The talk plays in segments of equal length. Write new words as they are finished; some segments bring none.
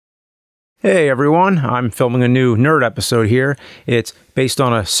Hey everyone, I'm filming a new nerd episode here. It's based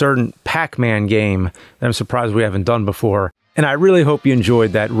on a certain Pac-Man game that I'm surprised we haven't done before. And I really hope you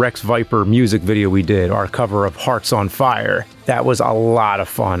enjoyed that Rex Viper music video we did, our cover of Hearts on Fire. That was a lot of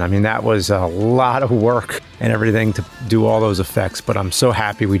fun. I mean, that was a lot of work and everything to do all those effects, but I'm so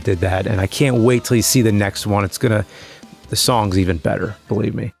happy we did that, and I can't wait till you see the next one. The song's even better,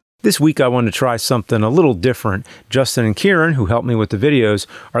 believe me. This week I wanted to try something a little different. Justin and Kieran, who helped me with the videos,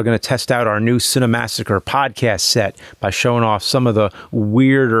 are going to test out our new Cinemassacre Podcast set by showing off some of the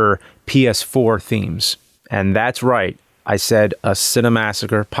weirder PS4 themes. And that's right, I said a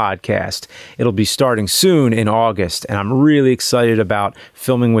Cinemassacre Podcast. It'll be starting soon in August, and I'm really excited about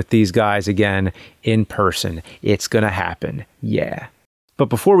filming with these guys again in person. It's going to happen, yeah. But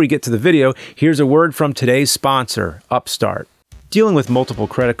before we get to the video, here's a word from today's sponsor, Upstart. Dealing with multiple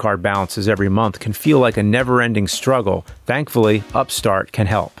credit card balances every month can feel like a never-ending struggle. Thankfully, Upstart can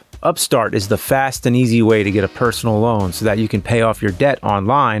help. Upstart is the fast and easy way to get a personal loan so that you can pay off your debt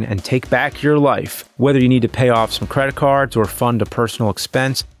online and take back your life. Whether you need to pay off some credit cards or fund a personal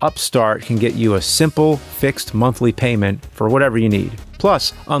expense, Upstart can get you a simple, fixed monthly payment for whatever you need.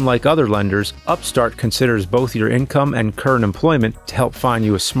 Plus, unlike other lenders, Upstart considers both your income and current employment to help find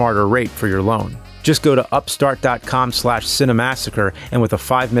you a smarter rate for your loan. Just go to upstart.com/cinemassacre, and with a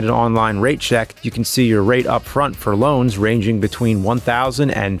 5-minute online rate check, you can see your rate up front for loans ranging between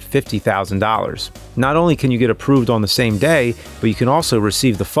 $1,000 and $50,000. Not only can you get approved on the same day, but you can also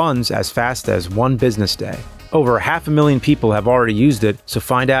receive the funds as fast as 1 business day. Over 500,000 people have already used it, so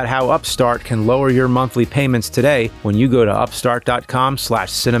find out how Upstart can lower your monthly payments today when you go to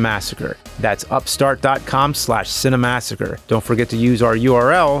upstart.com/cinemassacre. That's upstart.com/cinemassacre. Don't forget to use our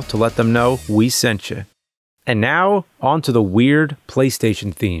URL to let them know we sent you. And now, on to the weird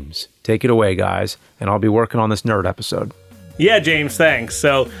PlayStation themes. Take it away, guys, and I'll be working on this nerd episode. Yeah, James, thanks.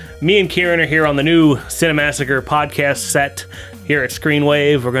 So, me and Kieran are here on the new Cinemassacre Podcast set here at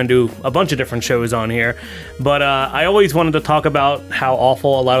Screenwave. We're going to do a bunch of different shows on here. But I always wanted to talk about how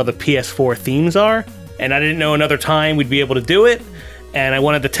awful a lot of the PS4 themes are. And I didn't know another time we'd be able to do it. And I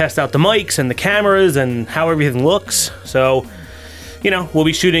wanted to test out the mics and the cameras and how everything looks. So, we'll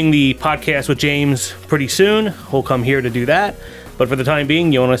be shooting the podcast with James pretty soon. He'll come here to do that. But for the time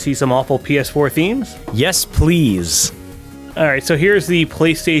being, you want to see some awful PS4 themes? Yes, please. Alright, so here's the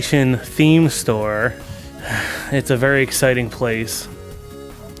PlayStation theme store. It's a very exciting place.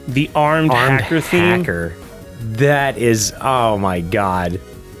 The Armed Hacker theme. That is, oh my god.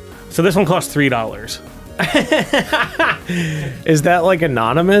 So this one costs $3. Is that like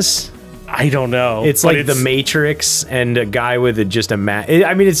anonymous? I don't know. It's like The Matrix and a guy with I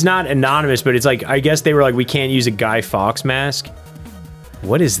mean, it's not anonymous, but it's like, I guess they were like, we can't use a Guy Fawkes mask.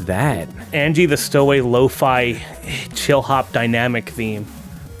 What is that? Angie the Stowaway Lo-Fi Chill Hop Dynamic theme.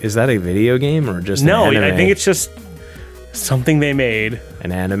 Is that a video game or just an anime? I think it's just something they made.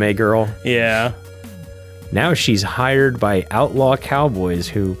 An anime girl? Yeah. Now she's hired by outlaw cowboys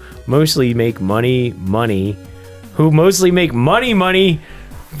who mostly make money from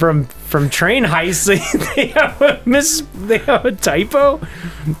train heists. They have a typo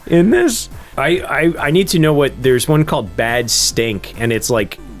in this. I need to know what, there's one called Bad Stink, and it's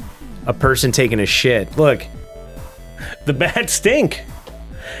like a person taking a shit. Look. The Bad Stink.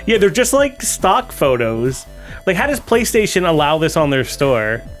 Yeah, they're just like stock photos. Like, how does PlayStation allow this on their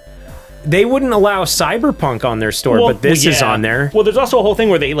store? They wouldn't allow Cyberpunk on their store, but this is on there. Well, there's also a whole thing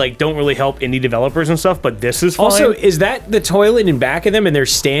where they like don't really help indie developers and stuff, but this is fine. Also, is that the toilet in back of them and they're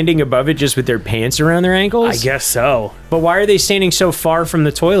standing above it just with their pants around their ankles? I guess so. But why are they standing so far from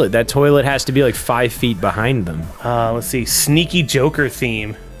the toilet? That toilet has to be like 5 feet behind them. Let's see. Sneaky Joker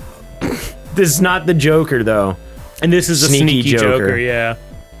theme. This is not the Joker, though. And this is a sneaky Joker, yeah.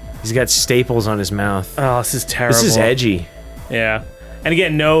 He's got staples on his mouth. Oh, this is terrible. This is edgy. Yeah. And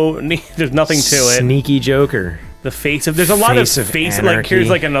again, there's nothing to it. Sneaky Joker. The face of... There's a lot of face... Anarchy. Like, here's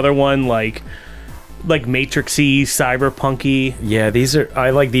like another one, like Matrix-y, cyberpunk-y. Yeah, these are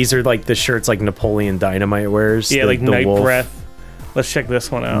like the shirts like Napoleon Dynamite wears. Yeah, the Night wolf. Breath. Let's check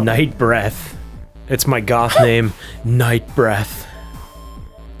this one out. Night Breath. It's my goth name. Night Breath.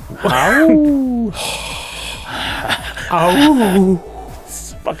 Ow. Ow.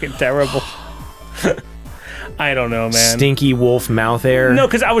 It's fucking terrible. I don't know, man. Stinky wolf mouth air. No,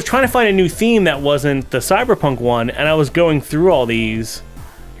 because I was trying to find a new theme that wasn't the cyberpunk one, and I was going through all these.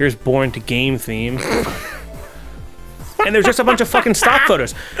 Here's Born to Game theme. And there's just a bunch of fucking stock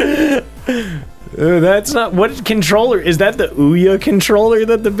photos. That's not... What controller? Is that the Ouya controller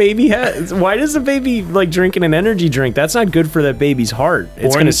that the baby has? Why does the baby like drinking an energy drink? That's not good for that baby's heart.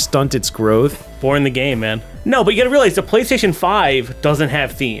 It's going to stunt its growth. Born the game, man. No, but you gotta realize the PlayStation 5 doesn't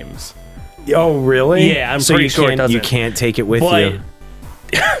have themes. Oh, really? Yeah, I'm pretty sure it doesn't. You can't take it with But- you.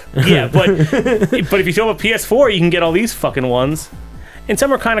 Yeah, but if you show up a PS4, you can get all these fucking ones, and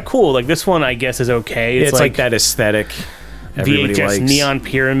some are kind of cool. Like this one, I guess is okay. It's like that aesthetic everybody VHS likes. neon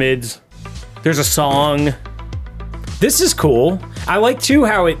pyramids. There's a song. This is cool. I like too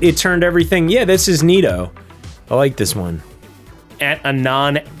how it turned everything. Yeah, this is neato. I like this one. At a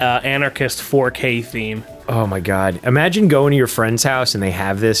non-anarchist 4K theme. Oh my god! Imagine going to your friend's house and they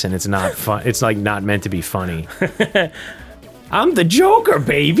have this and it's not fun. It's like not meant to be funny. I'm the Joker,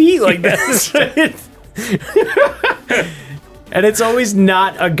 baby. Like that's. And it's always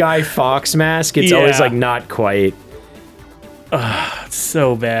not a Guy Fawkes mask. It's always like not quite. It's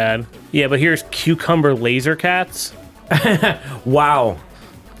so bad. Yeah, but here's Cucumber Laser Cats. Wow.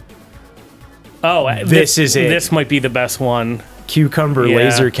 Oh, this is it. This might be the best one. Cucumber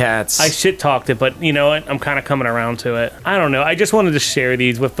Laser Cats. I shit talked it, but you know what? I'm kind of coming around to it. I don't know. I just wanted to share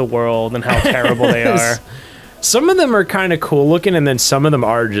these with the world and how terrible they are. Some of them are kind of cool looking, and then some of them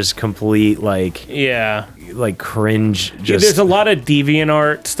are just complete like cringe. Yeah, there's a lot of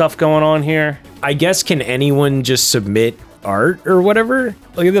DeviantArt stuff going on here. I guess can anyone just submit art or whatever?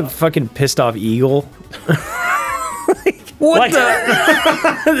 Look at the fucking pissed off eagle. What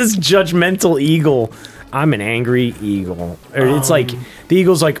the? This judgmental eagle. I'm an angry eagle. Or it's like the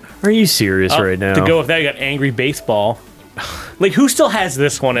eagle's like, are you serious right now? To go with that, you got Angry Baseball. Like, who still has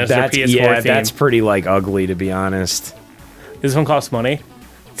this one as their PS4 theme? That's pretty like ugly, to be honest. This one costs money.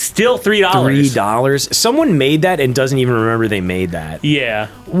 Still $3. $3. Someone made that and doesn't even remember they made that. Yeah.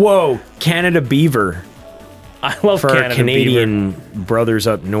 Whoa, Canada Beaver. I love for Canada our Canadian Beaver. brothers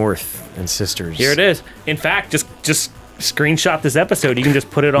up north and sisters. Here it is. In fact, just screenshot this episode. You can just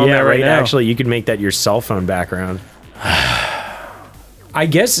put it on yeah, there right now. Actually, you could make that your cell phone background. I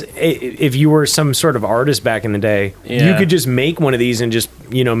guess if you were some sort of artist back in the day, you could just make one of these and just,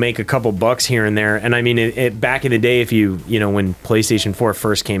 make a couple bucks here and there. And I mean, back in the day, if when PlayStation 4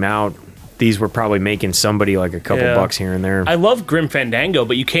 first came out, these were probably making somebody like a couple bucks here and there. I love Grim Fandango,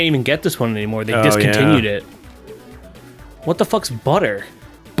 but you can't even get this one anymore. They discontinued it. What the fuck's Butter?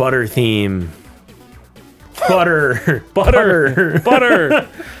 Butter theme. Butter. Butter. Butter.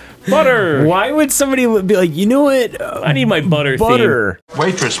 Butter. Why would somebody be like, you know what? I need my butter theme.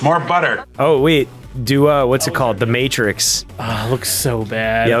 Waitress, more butter. Oh, wait. Do, what's it called? The Matrix. Oh, it looks so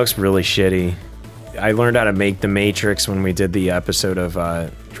bad. Yeah, it looks really shitty. I learned how to make the Matrix when we did the episode of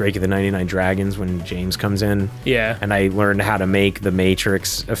Drake of the 99 Dragons when James comes in. Yeah. And I learned how to make the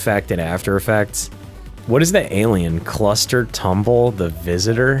Matrix effect in After Effects. What is the alien? Cluster Tumble the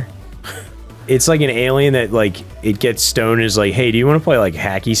Visitor? It's like an alien that, like, it gets stoned and is like, hey, do you want to play, like,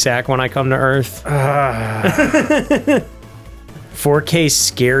 hacky sack when I come to Earth? 4K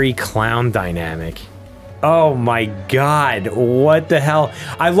scary clown dynamic. Oh my god, what the hell?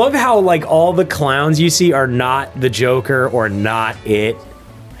 I love how, like, all the clowns you see are not the Joker or not it.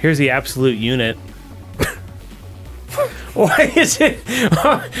 Here's the absolute unit. Why is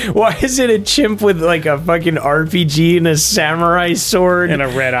it a chimp with, like, a fucking RPG and a samurai sword? And a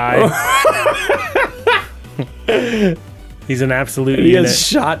red eye. He's an absolute he unit. has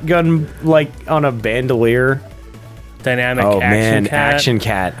shotgun, like, on a bandolier. Dynamic oh, action man, cat. Action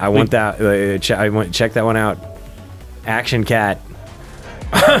Cat. I want that. I want check that one out. Action Cat.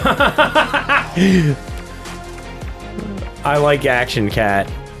 I like Action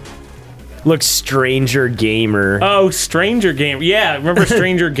Cat. Look, Stranger Gamer. Oh, Stranger Gamer. Yeah, remember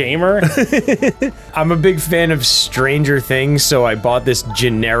Stranger Gamer? I'm a big fan of Stranger Things, so I bought this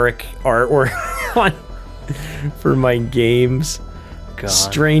generic artwork for my games. God.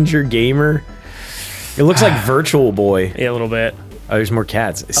 Stranger Gamer. It looks like Virtual Boy. Yeah, a little bit. Oh, there's more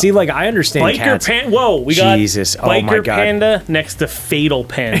cats. See, like, I understand Biker cats. Whoa, we got Jesus. Oh Biker my God. Panda next to Fatal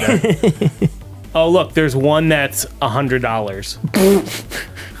Panda. Oh, look, there's one that's $100.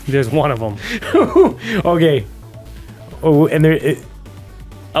 There's one of them. Okay. Oh, and there.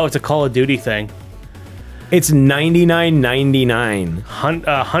 Oh, it's a Call of Duty thing. It's $99.99.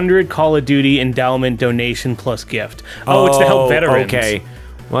 100 Call of Duty endowment donation plus gift. Oh, it's to help veterans. Okay.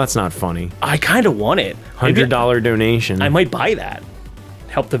 Well, that's not funny. I kind of want it. $100 donation. I might buy that.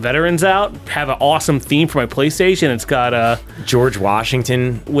 Help the veterans out. Have an awesome theme for my PlayStation. It's got George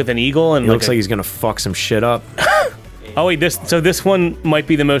Washington with an eagle, and it looks like he's gonna fuck some shit up. Oh wait, this one might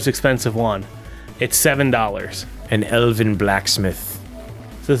be the most expensive one. It's $7. An elven blacksmith.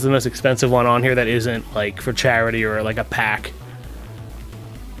 So this is the most expensive one on here that isn't like for charity or like a pack.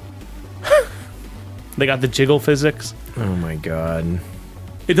 They got the jiggle physics. Oh my god.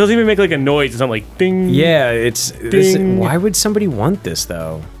 It doesn't even make like a noise. It's not like ding. Yeah, it's this, why would somebody want this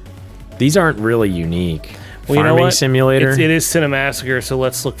though? These aren't really unique. Well, you know Farming what? simulator. It is Cinemassacre, so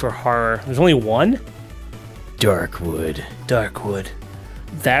let's look for horror. There's only one? Darkwood. Darkwood.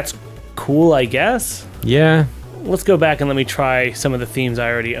 That's cool, I guess. Yeah, Let's go back and let me try some of the themes I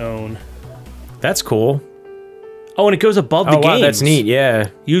already own. that's cool. Oh, and it goes above the Oh wow, games. that's neat. Yeah.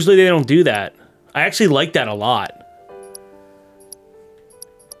 Usually they don't do that. I actually like that a lot.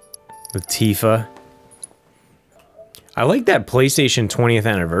 With Tifa. I like that PlayStation 20th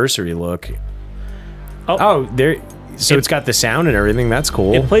anniversary look. Oh, there. So it's got the sound and everything. That's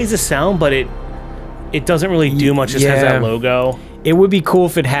cool. It plays the sound, but it doesn't really do much. It just has that logo. It would be cool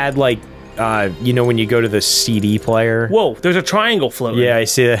if it had like, you know, when you go to the CD player. Whoa, there's a triangle floating. Yeah, I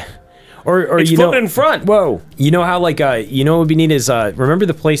see that. Or it's you know, floating in front. Whoa, you know how like you know what would be neat is remember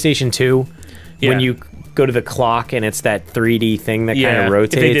the PlayStation 2 when you go to the clock and it's that 3D thing that kind of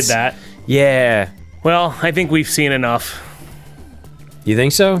rotates. If they did that. Yeah. Well, I think we've seen enough. You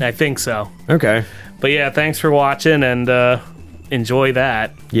think so? I think so. Okay. But yeah, thanks for watching and enjoy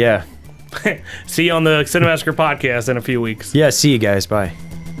that. Yeah. See you on the Cinemassacre Podcast in a few weeks. Yeah. See you guys. Bye.